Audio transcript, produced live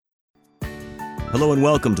Hello and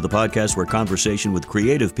welcome to the podcast where conversation with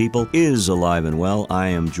creative people is alive and well. I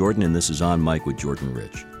am Jordan, and this is On Mic with Jordan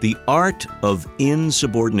Rich. The Art of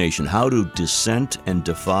Insubordination, How to Dissent and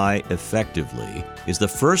Defy Effectively, is the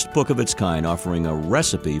first book of its kind offering a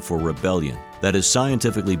recipe for rebellion that is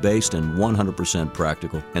scientifically based and 100%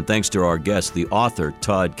 practical. And thanks to our guest, the author,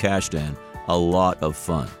 Todd Kashdan, a lot of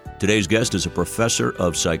fun. Today's guest is a professor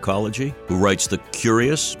of psychology who writes the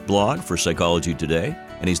Curious blog for Psychology Today,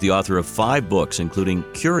 and he's the author of 5 books, including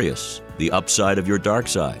Curious, The Upside of Your Dark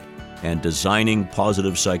Side, and Designing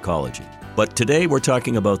Positive Psychology. But today we're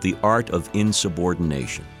talking about the art of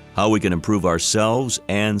insubordination, how we can improve ourselves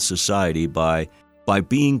and society by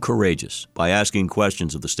being courageous, by asking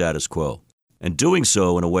questions of the status quo, and doing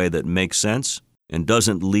so in a way that makes sense and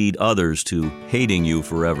doesn't lead others to hating you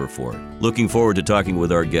forever for it. Looking forward to talking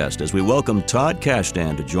with our guest as we welcome Todd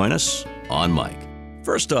Kashdan to join us on Mic.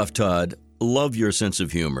 First off, Todd, love your sense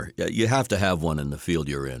of humor. You have to have one in the field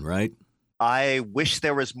you're in, right? I wish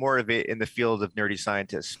there was more of it in the field of nerdy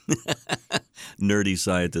scientists. Nerdy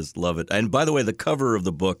scientists, love it. And by the way, the cover of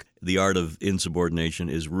the book, The Art of Insubordination,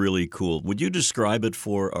 is really cool. Would you describe it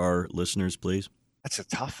for our listeners, please?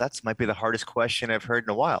 That might be the hardest question I've heard in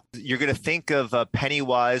a while. You're going to think of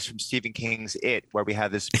Pennywise from Stephen King's It, where we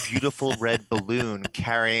have this beautiful red balloon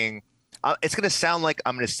carrying, it's going to sound like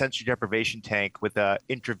I'm in a sensory deprivation tank with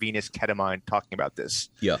intravenous ketamine talking about this.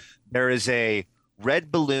 Yeah. There is a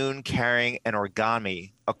red balloon carrying an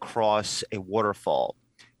origami across a waterfall.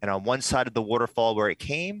 And on one side of the waterfall where it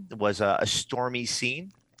came was a stormy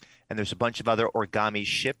scene. And there's a bunch of other origami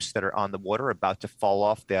ships that are on the water about to fall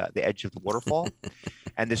off the edge of the waterfall.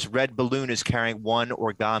 And this red balloon is carrying one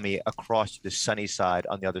origami across to the sunny side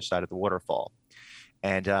on the other side of the waterfall.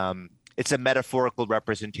 And it's a metaphorical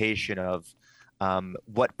representation of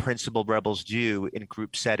what principled rebels do in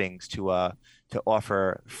group settings to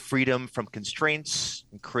offer freedom from constraints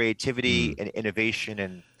and creativity and innovation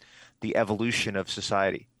and the evolution of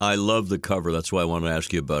society. I love the cover. That's why I wanted to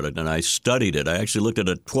ask you about it. And I studied it. I actually looked at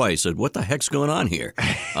it twice. Said, what the heck's going on here?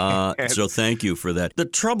 So thank you for that. The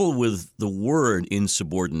trouble with the word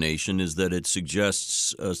insubordination is that it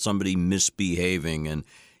suggests somebody misbehaving. And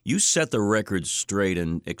you set the record straight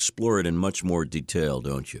and explore it in much more detail,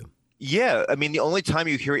 don't you? Yeah. I mean, the only time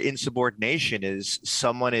you hear insubordination is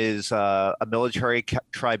someone is a military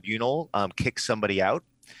tribunal kicks somebody out.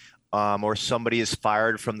 Or somebody is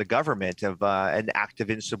fired from the government of an act of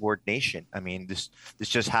insubordination. I mean, this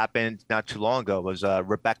just happened not too long ago. It was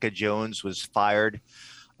Rebecca Jones was fired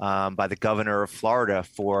by the governor of Florida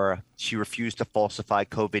she refused to falsify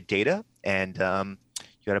COVID data, and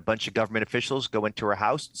you had a bunch of government officials go into her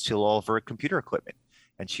house and steal all of her computer equipment,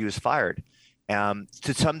 and she was fired.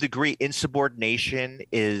 To some degree, insubordination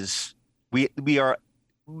is we are,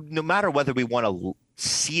 no matter whether we want to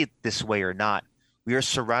see it this way or not, we are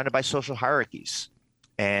surrounded by social hierarchies,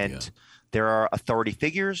 and there are authority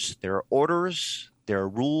figures, there are orders, there are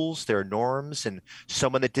rules, there are norms, and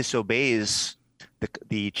someone that disobeys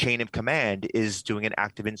the chain of command is doing an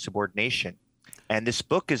act of insubordination. And this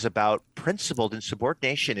book is about principled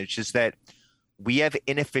insubordination. It's just that we have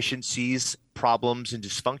inefficiencies, problems, and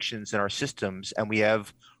dysfunctions in our systems, and we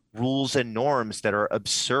have rules and norms that are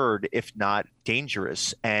absurd, if not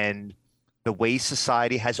dangerous. And the way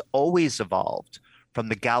society has always evolved, from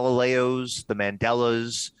the Galileos, the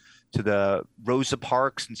Mandelas, to the Rosa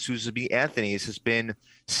Parks and Susan B. Anthony's, has been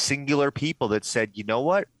singular people that said, you know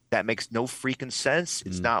what, that makes no freaking sense.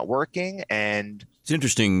 It's not working. And it's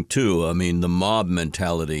interesting, too. I mean, the mob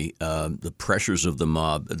mentality, the pressures of the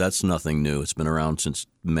mob, that's nothing new. It's been around since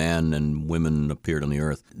man and women appeared on the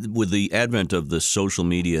earth. With the advent of the social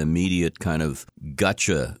media, immediate kind of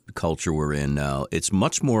gotcha culture we're in now, it's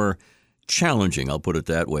much more challenging, I'll put it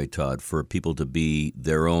that way, Todd, for people to be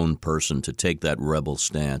their own person, to take that rebel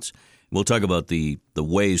stance. We'll talk about the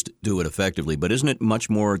ways to do it effectively, but isn't it much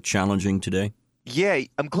more challenging today? Yeah,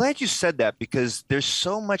 I'm glad you said that, because there's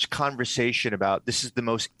so much conversation about this is the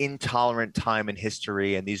most intolerant time in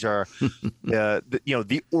history, and these are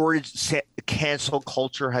the origin. Cancel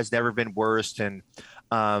culture has never been worse, and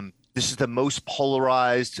this is the most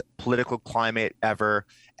polarized political climate ever.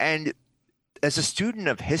 And as a student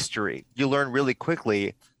of history, you learn really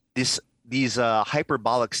quickly these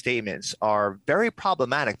hyperbolic statements are very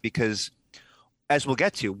problematic, because, as we'll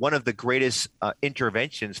get to, one of the greatest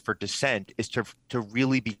interventions for dissent is to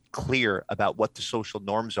really be clear about what the social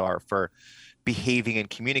norms are for behaving and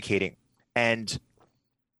communicating. And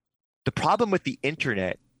the problem with the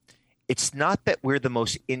internet, it's not that we're the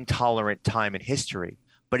most intolerant time in history,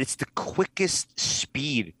 but it's the quickest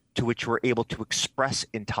speed to which we're able to express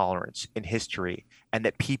intolerance in history, and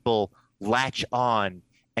that people latch on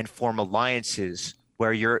and form alliances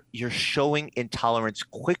where you're showing intolerance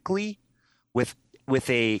quickly with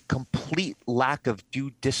a complete lack of due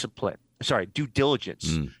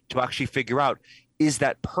diligence to actually figure out, is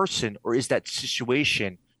that person or is that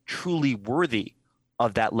situation truly worthy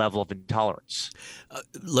of that level of intolerance?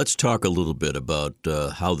 Let's talk a little bit about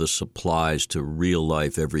how this applies to real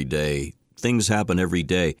life every day. Things happen every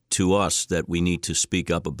day to us that we need to speak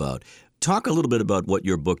up about. Talk a little bit about what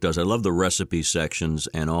your book does. I love the recipe sections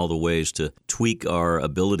and all the ways to tweak our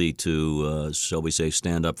ability to, shall we say,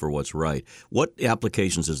 stand up for what's right. What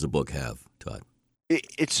applications does the book have, Todd?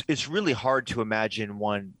 It's really hard to imagine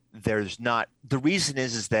one there's not. The reason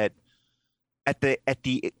is that at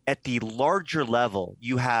the larger level,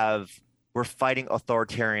 we're fighting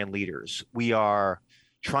authoritarian leaders. We are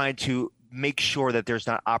trying to make sure that there's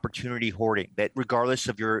not opportunity hoarding, that regardless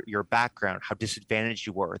of your background, how disadvantaged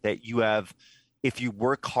you were, that if you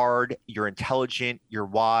work hard, you're intelligent, you're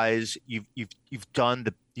wise, you've done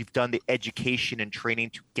the education and training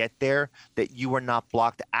to get there, that you are not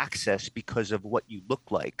blocked access because of what you look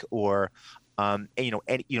like, or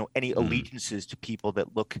any allegiances to people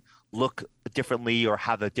that look differently or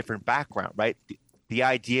have a different background, right? The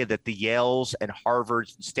idea that the Yales and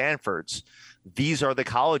Harvards and Stanfords, these are the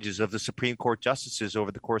colleges of the Supreme Court justices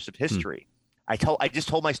over the course of history. I just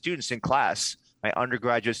told my students in class, my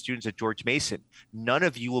undergraduate students at George Mason, none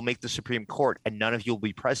of you will make the Supreme Court and none of you will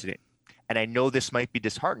be president. And I know this might be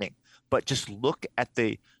disheartening, but just look at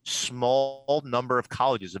the small number of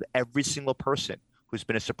colleges of every single person who's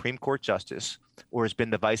been a Supreme Court justice or has been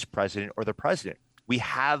the vice president or the president. We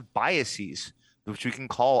have biases, which we can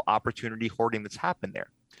call opportunity hoarding, that's happened there.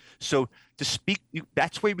 So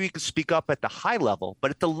that's where we can speak up at the high level.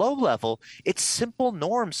 But at the low level, it's simple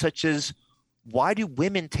norms such as, why do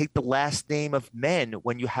women take the last name of men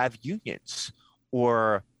when you have unions?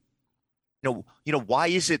 Or, why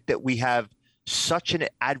is it that we have such an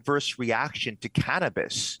adverse reaction to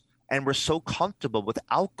cannabis and we're so comfortable with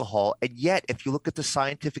alcohol? And yet, if you look at the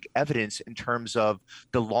scientific evidence in terms of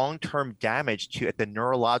the long-term damage at the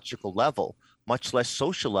neurological level, much less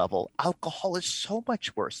social level, alcohol is so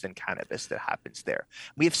much worse than cannabis that happens there.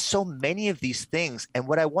 We have so many of these things. And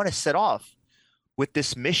what I want to set off with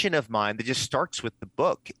this mission of mine that just starts with the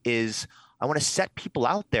book is, I want to set people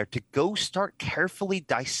out there to go start carefully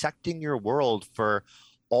dissecting your world for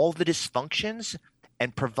all the dysfunctions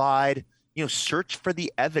and provide, search for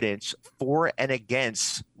the evidence for and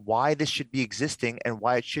against why this should be existing and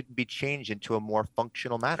why it shouldn't be changed into a more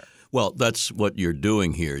functional manner. Well, that's what you're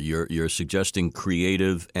doing here. You're suggesting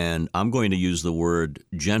creative, and I'm going to use the word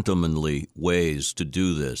gentlemanly ways to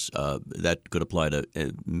do this. That could apply to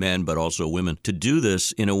men, but also women. To do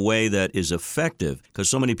this in a way that is effective, because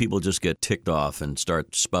so many people just get ticked off and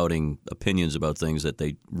start spouting opinions about things that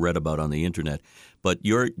they read about on the internet. But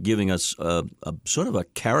you're giving us a sort of a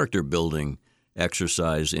character building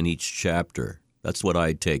exercise in each chapter. That's what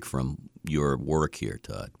I take from your work here,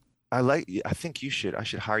 Todd. I think I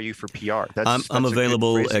should hire you for PR. I'm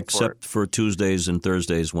available except for Tuesdays and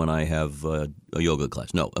Thursdays when I have a yoga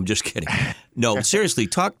class. No, I'm just kidding. No, seriously,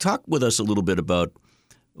 talk with us a little bit about,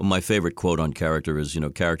 my favorite quote on character is,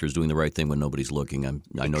 character is doing the right thing when nobody's looking.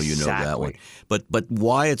 I know you know that one. But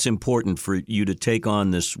why it's important for you to take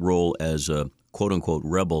on this role as a quote-unquote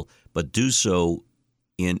rebel, but do so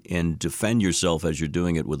and defend yourself as you're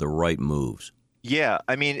doing it with the right moves. Yeah,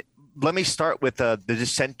 I mean, let me start with the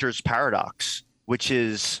dissenter's paradox, which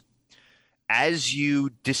is, as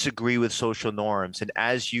you disagree with social norms and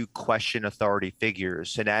as you question authority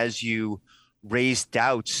figures and as you raise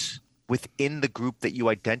doubts within the group that you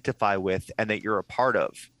identify with and that you're a part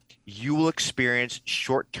of, you will experience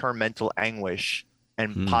short-term mental anguish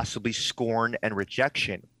and possibly scorn and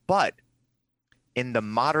rejection. But in the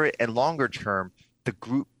moderate and longer term, the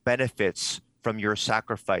group benefits from your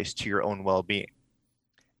sacrifice to your own well-being.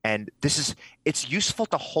 And it's useful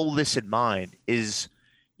to hold this in mind, is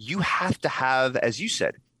you have to have, as you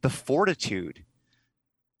said, the fortitude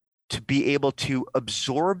to be able to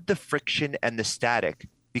absorb the friction and the static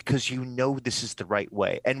because this is the right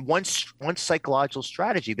way. And one psychological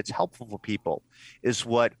strategy that's helpful for people is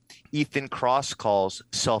what Ethan Kross calls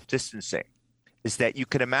self-distancing, is that you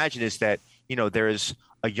can imagine is that, there's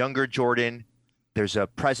a younger Jordan, there's a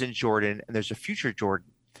present Jordan, and there's a future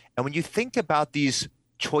Jordan. And when you think about these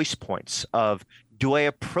choice points of, do I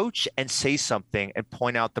approach and say something and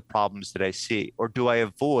point out the problems that I see, or do I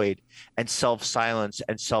avoid and self-silence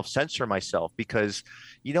and self-censor myself because,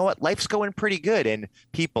 life's going pretty good and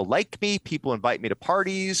people like me, people invite me to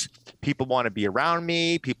parties, people want to be around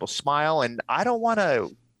me, people smile, and I don't want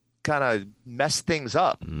to kind of mess things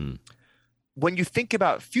up. When you think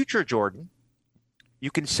about future Jordan,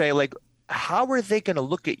 You can say, like, how are they going to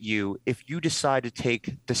look at you if you decide to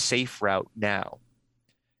take the safe route now?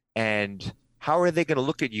 And how are they going to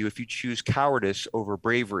look at you if you choose cowardice over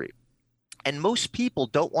bravery? And most people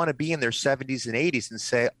don't want to be in their 70s and 80s and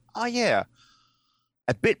say, oh, yeah,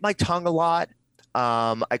 I bit my tongue a lot.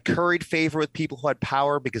 I curried favor with people who had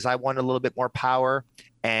power because I wanted a little bit more power.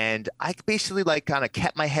 And I basically like kind of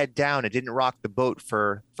kept my head down and didn't rock the boat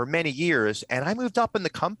for many years. And I moved up in the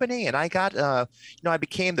company and I got, I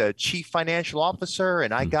became the chief financial officer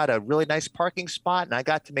and I Mm. got a really nice parking spot and I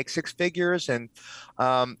got to make six figures. And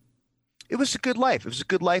um, it was a good life. It was a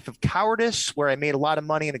good life of cowardice where I made a lot of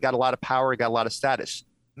money and I got a lot of power, I got a lot of status.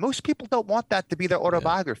 Most people don't want that to be their Yeah,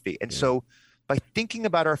 autobiography. And yeah, so by thinking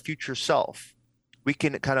about our future self, we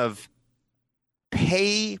can kind of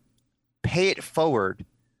pay pay it forward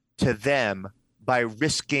to them by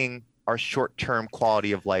risking our short-term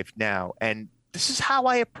quality of life now. And this is how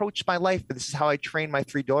I approach my life, and this is how I train my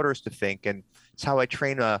three daughters to think, and it's how I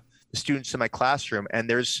train the students in my classroom. And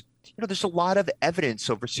there's a lot of evidence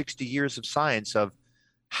over 60 years of science of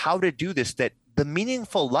how to do this, that the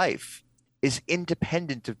meaningful life is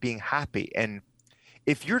independent of being happy. And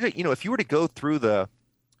if you were to go through the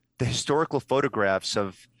historical photographs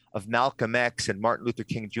of Malcolm X and Martin Luther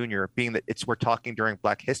King Jr., being that we're talking during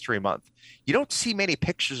Black History Month, you don't see many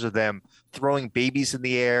pictures of them throwing babies in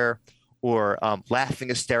the air or laughing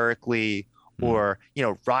hysterically mm, or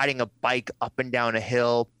riding a bike up and down a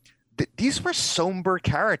hill. These were somber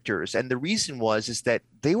characters, and the reason is that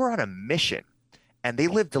they were on a mission and they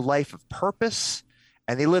lived a life of purpose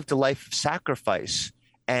and they lived a life of sacrifice.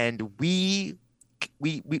 And we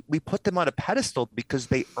put them on a pedestal because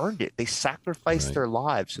they earned it. They sacrificed right. their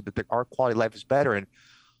lives so that our quality of life is better. And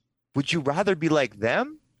would you rather be like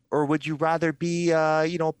them, or would you rather be, a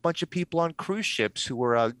bunch of people on cruise ships who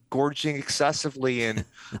were gorging excessively and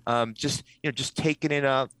just taking in,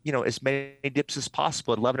 as many dips as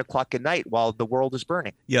possible at 11 o'clock at night while the world is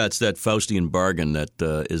burning? Yeah, it's that Faustian bargain that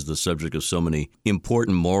is the subject of so many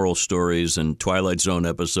important moral stories and Twilight Zone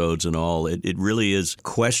episodes and all. It really is a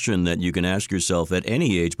question that you can ask yourself at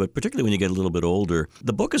any age, but particularly when you get a little bit older.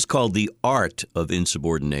 The book is called The Art of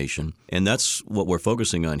Insubordination, and that's what we're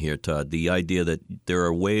focusing on here, Todd, the idea that there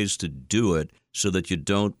are ways to do it so that you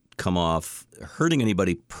don't come off hurting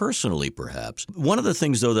anybody personally, perhaps. One of the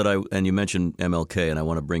things, though, and you mentioned MLK, and I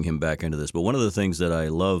want to bring him back into this, but one of the things that I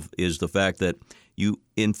love is the fact that you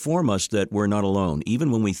inform us that we're not alone, even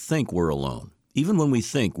when we think we're alone, even when we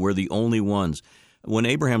think we're the only ones. When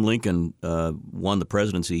Abraham Lincoln won the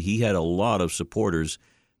presidency, he had a lot of supporters,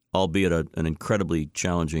 albeit an incredibly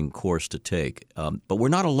challenging course to take. But we're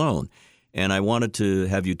not alone. And I wanted to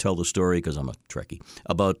have you tell the story, because I'm a Trekkie,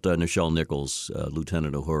 about Nichelle Nichols,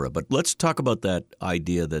 Lieutenant Uhura. But let's talk about that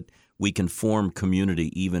idea that we can form community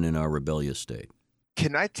even in our rebellious state.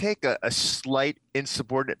 Can I take a slight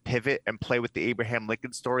insubordinate pivot and play with the Abraham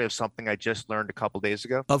Lincoln story of something I just learned a couple days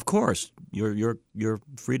ago? Of course, you're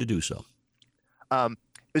free to do so. Um,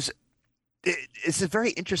 it was it's a very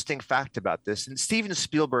interesting fact about this. And Steven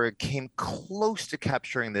Spielberg came close to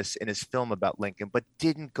capturing this in his film about Lincoln, but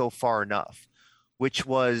didn't go far enough, which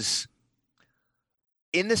was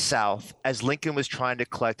in the South, as Lincoln was trying to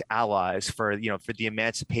collect allies for the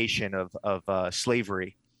emancipation of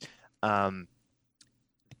slavery. Um,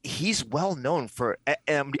 he's well known for,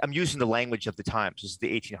 and I'm using the language of the times, this is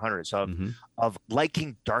the 1800s, Hmm. of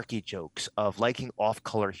liking darky jokes, of liking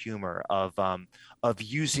off-color humor, of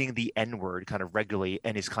using the N-word kind of regularly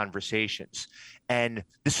in his conversations. And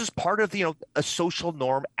this was part of a social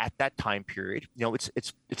norm at that time period.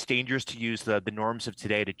 It's dangerous to use the norms of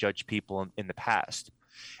today to judge people in the past.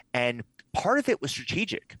 And part of it was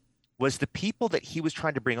strategic, was the people that he was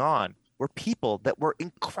trying to bring on were people that were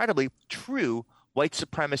incredibly true white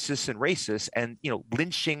supremacists and racists, and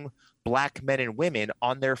lynching black men and women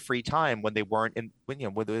on their free time when they weren't when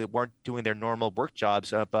they weren't doing their normal work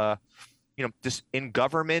jobs of just in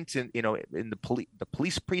government and in the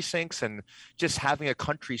police precincts and just having a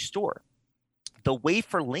country store. The way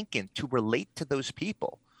for Lincoln to relate to those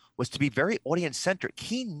people was to be very audience centric.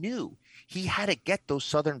 He knew he had to get those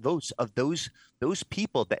Southern votes of those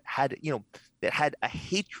people that had a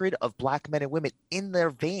hatred of black men and women in their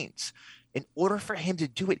veins. In order for him to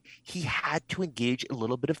do it, he had to engage a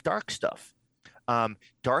little bit of dark stuff,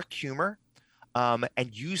 dark humor, and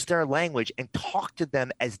use their language and talk to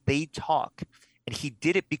them as they talk. And he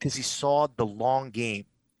did it because he saw the long game.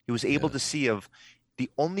 He was able Yeah. to see of the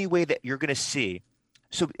only way that you're going to see.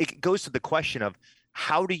 So it goes to the question of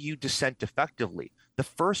how do you dissent effectively? The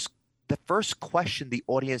first question the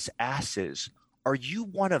audience asks is, are you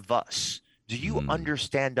one of us? Do you Mm.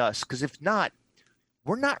 understand us? Because if not,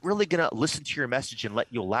 we're not really going to listen to your message and let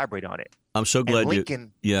you elaborate on it. I'm so And glad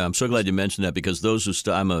Lincoln I'm so glad you mentioned that, because those who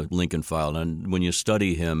I'm a Lincoln file, and when you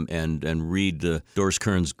study him and read Doris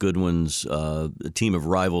Kearns Goodwin's Team of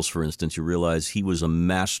Rivals, for instance, you realize he was a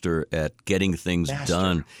master at getting things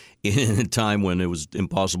done in a time when it was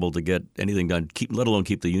impossible to get anything done, let alone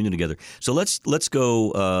keep the Union together. So let's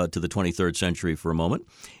go to the 23rd century for a moment.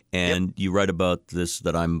 And you write about this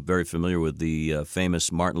that I'm very familiar with, the famous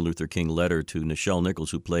Martin Luther King letter to Nichelle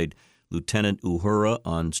Nichols, who played Lieutenant Uhura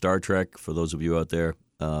on Star Trek, for those of you out there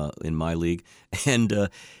in my league. And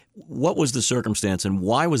what was the circumstance, and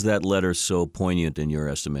why was that letter so poignant in your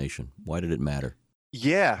estimation? Why did it matter?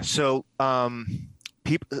 Yeah. So,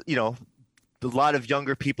 people, a lot of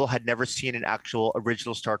younger people had never seen an actual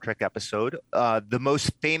original Star Trek episode. The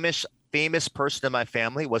most famous person in my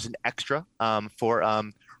family was an extra for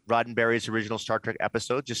Roddenberry's original Star Trek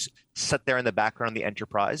episode. Just sat there in the background of the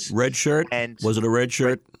Enterprise. Red shirt? And was it a red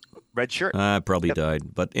shirt? Red shirt. Probably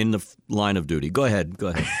died, but in the line of duty. Go ahead.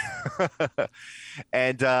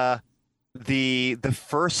 And the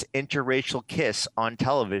first interracial kiss on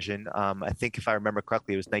television, I think if I remember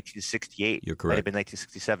correctly, it was 1968. You're correct. Might have been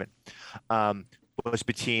 1967. Was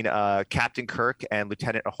between Captain Kirk and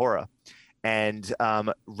Lieutenant Uhura, and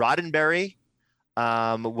Roddenberry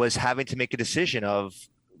was having to make a decision of,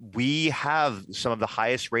 we have some of the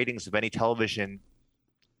highest ratings of any television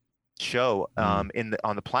show on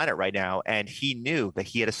the planet right now, and he knew that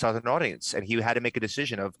he had a Southern audience, and he had to make a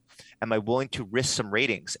decision of, am I willing to risk some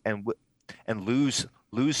ratings and lose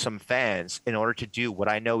some fans in order to do what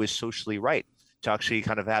I know is socially right, to actually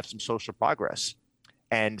kind of have some social progress.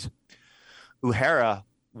 And Uhura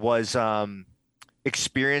was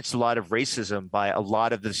experienced a lot of racism by a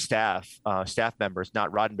lot of the staff members,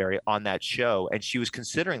 not Roddenberry, on that show, and she was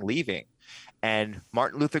considering leaving. And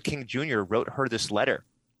Martin Luther King Jr. wrote her this letter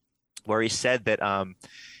where he said that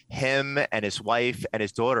him and his wife and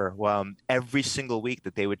his daughter, every single week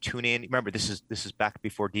that they would tune in. Remember, this is back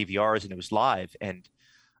before DVRs and it was live, and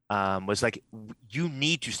was like, you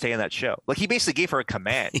need to stay on that show. Like, he basically gave her a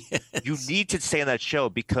command. Yes. You need to stay on that show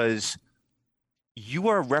because you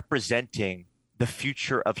are representing the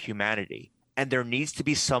future of humanity, and there needs to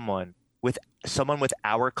be someone with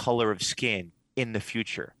our color of skin in the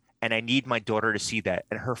future. And I need my daughter to see that,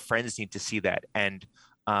 and her friends need to see that. And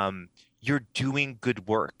you're doing good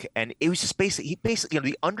work. And it was just basically,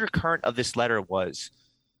 the undercurrent of this letter was,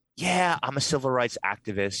 yeah, I'm a civil rights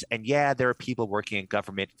activist, and yeah, there are people working in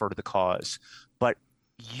government for the cause, but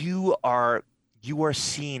you are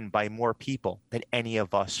seen by more people than any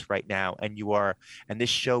of us right now, and this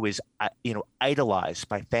show is idolized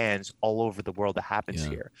by fans all over the world that happens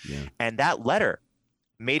here. Yeah. And that letter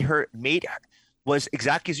was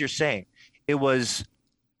exactly as you're saying. It was,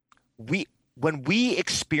 when we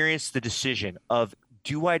experienced the decision of,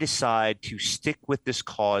 do I decide to stick with this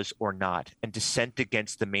cause or not, and dissent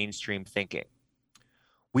against the mainstream thinking,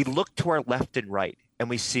 we look to our left and right and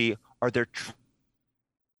we see, are there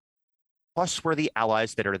trustworthy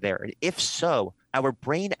allies that are there? And if so, our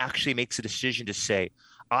brain actually makes a decision to say,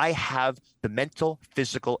 I have the mental,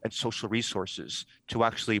 physical, and social resources to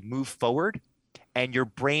actually move forward. And your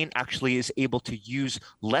brain actually is able to use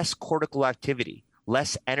less cortical activity,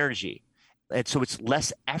 less energy. And so it's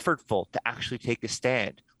less effortful to actually take a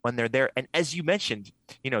stand when they're there. And as you mentioned,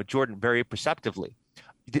 Jordan, very perceptively,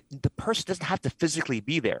 the person doesn't have to physically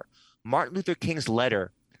be there. Martin Luther King's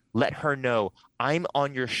letter let her know, I'm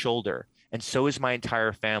on your shoulder, and so is my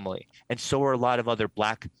entire family, and so are a lot of other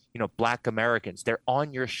Black Americans. They're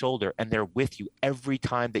on your shoulder, and they're with you every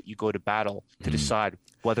time that you go to battle to decide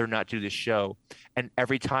whether or not to do this show, and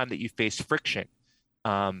every time that you face friction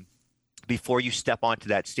before you step onto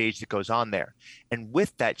that stage that goes on there. And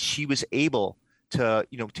with that, she was able to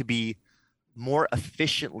be more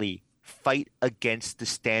efficiently fight against the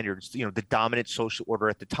standards, the dominant social order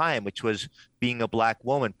at the time, which was, being a Black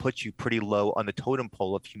woman puts you pretty low on the totem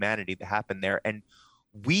pole of humanity that happened there. And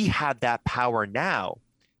we have that power now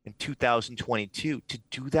in 2022 to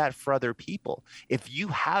do that for other people. If you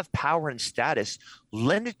have power and status,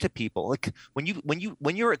 lend it to people. Like when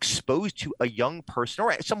you're exposed to a young person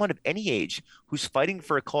or someone of any age who's fighting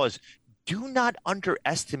for a cause, do not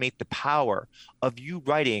underestimate the power of you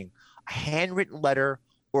writing a handwritten letter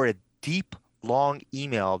or a deep, long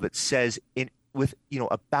email that says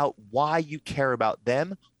about why you care about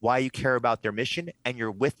them, why you care about their mission, and you're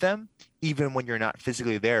with them even when you're not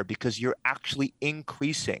physically there, because you're actually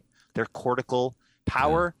increasing their cortical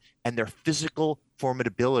power and their physical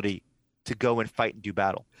formidability to go and fight and do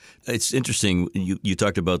battle. It's interesting. You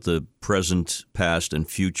talked about the present, past, and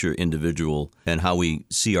future individual and how we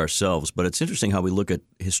see ourselves. But it's interesting how we look at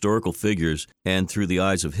historical figures, and through the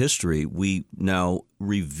eyes of history, we now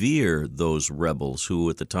revere those rebels who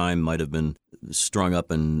at the time might have been strung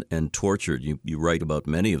up and tortured. You write about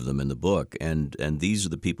many of them in the book, and these are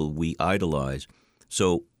the people we idolize.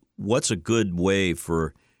 So what's a good way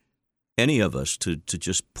for any of us to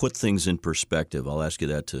just put things in perspective? I'll ask you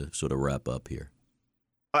that to sort of wrap up here.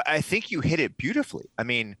 I think you hit it beautifully. I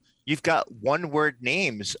mean, you've got one-word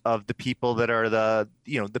names of the people that are the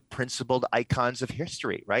principled icons of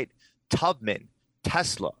history, right? Tubman,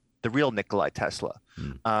 Tesla, the real Nikola Tesla,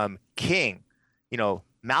 King,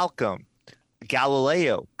 Malcolm,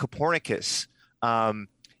 Galileo, Copernicus. As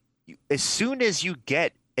soon as you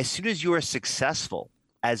are successful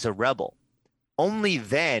as a rebel, only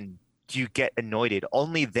then do you get anointed.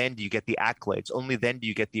 Only then do you get the accolades. Only then do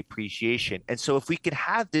you get the appreciation. And so if we could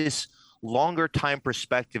have this longer time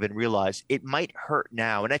perspective and realize it might hurt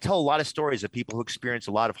now. And I tell a lot of stories of people who experience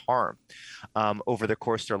a lot of harm over the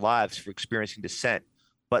course of their lives for experiencing dissent.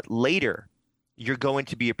 But later, you're going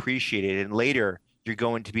to be appreciated, and later you're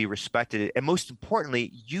going to be respected. And most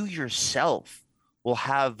importantly, you yourself will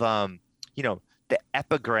have, the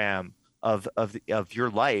epigram of your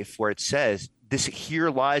life where it says, here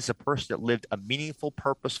lies a person that lived a meaningful,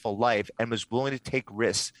 purposeful life and was willing to take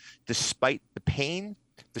risks despite the pain,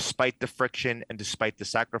 despite the friction, and despite the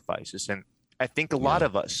sacrifices. And I think a lot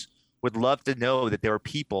of us would love to know that there are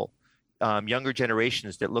people, younger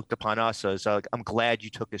generations, that looked upon us as I'm glad you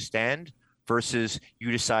took a stand, versus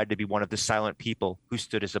you decided to be one of the silent people who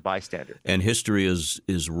stood as a bystander. And history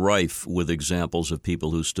is rife with examples of people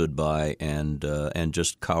who stood by and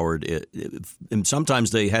just cowered. And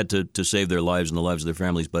sometimes they had to save their lives and the lives of their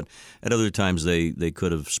families, but at other times they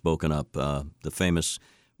could have spoken up. The famous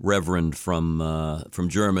reverend from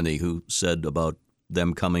Germany who said about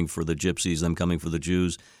them coming for the gypsies, them coming for the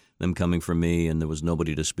Jews, them coming for me, and there was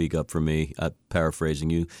nobody to speak up for me. Paraphrasing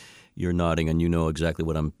you. You're nodding, and you know exactly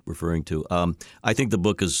what I'm referring to. I think the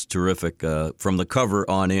book is terrific from the cover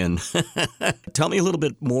on in. Tell me a little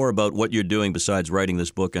bit more about what you're doing besides writing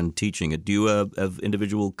this book and teaching it. Do you have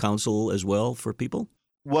individual counsel as well for people?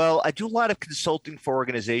 Well, I do a lot of consulting for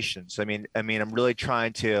organizations. I mean, I'm really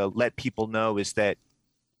trying to let people know is that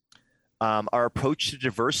our approach to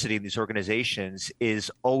diversity in these organizations is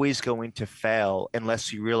always going to fail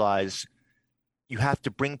unless you realize you have to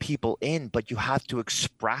bring people in, but you have to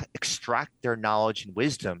extract their knowledge and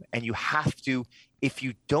wisdom. And you have to, if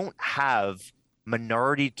you don't have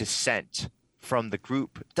minority dissent from the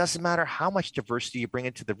group, it doesn't matter how much diversity you bring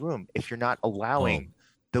into the room. If you're not allowing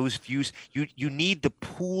those views, you need the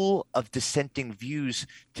pool of dissenting views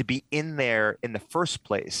to be in there in the first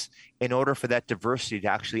place in order for that diversity to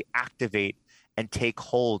actually activate and take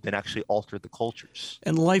hold and actually alter the cultures.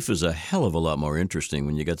 And life is a hell of a lot more interesting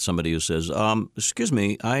when you get somebody who says, excuse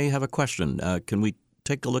me, I have a question. Can we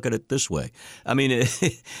take a look at it this way? I mean,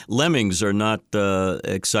 lemmings are not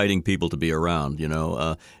exciting people to be around,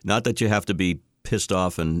 not that you have to be pissed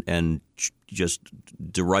off and just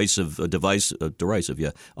derisive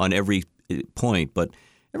on every point, but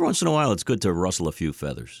every once in a while it's good to rustle a few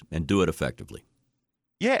feathers and do it effectively.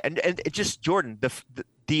 Yeah, and it just, Jordan,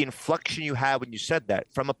 the inflection you had when you said that,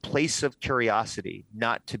 from a place of curiosity,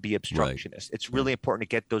 not to be obstructionist. Right. It's really important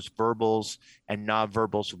to get those verbals and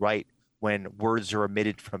nonverbals right when words are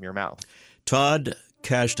emitted from your mouth. Todd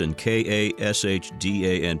Kashdan,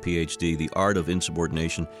 Kashdan, PhD, The Art of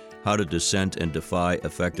Insubordination, How to Dissent and Defy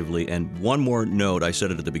Effectively. And one more note, I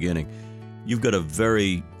said it at the beginning, you've got a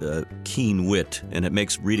very keen wit, and it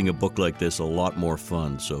makes reading a book like this a lot more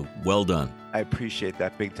fun. So well done. I appreciate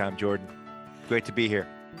that big time, Jordan. Great to be here.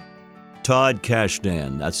 Todd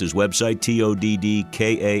Kashdan, that's his website,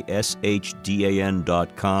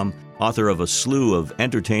 ToddKashdan.com, author of a slew of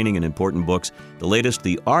entertaining and important books. The latest,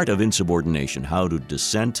 The Art of Insubordination, How to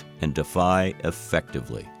Dissent and Defy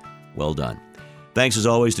Effectively. Well done. Thanks as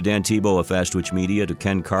always to Dan Tebow of Fast Twitch Media, to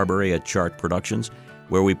Ken Carberry at Chart Productions,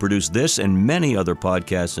 where we produce this and many other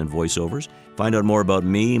podcasts and voiceovers. Find out more about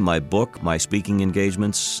me, my book, my speaking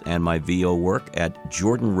engagements, and my VO work at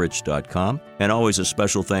jordanrich.com. And always a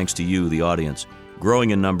special thanks to you, the audience, growing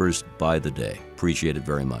in numbers by the day. Appreciate it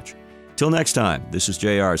very much. Till next time, this is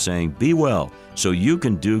JR saying be well so you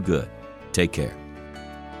can do good. Take care.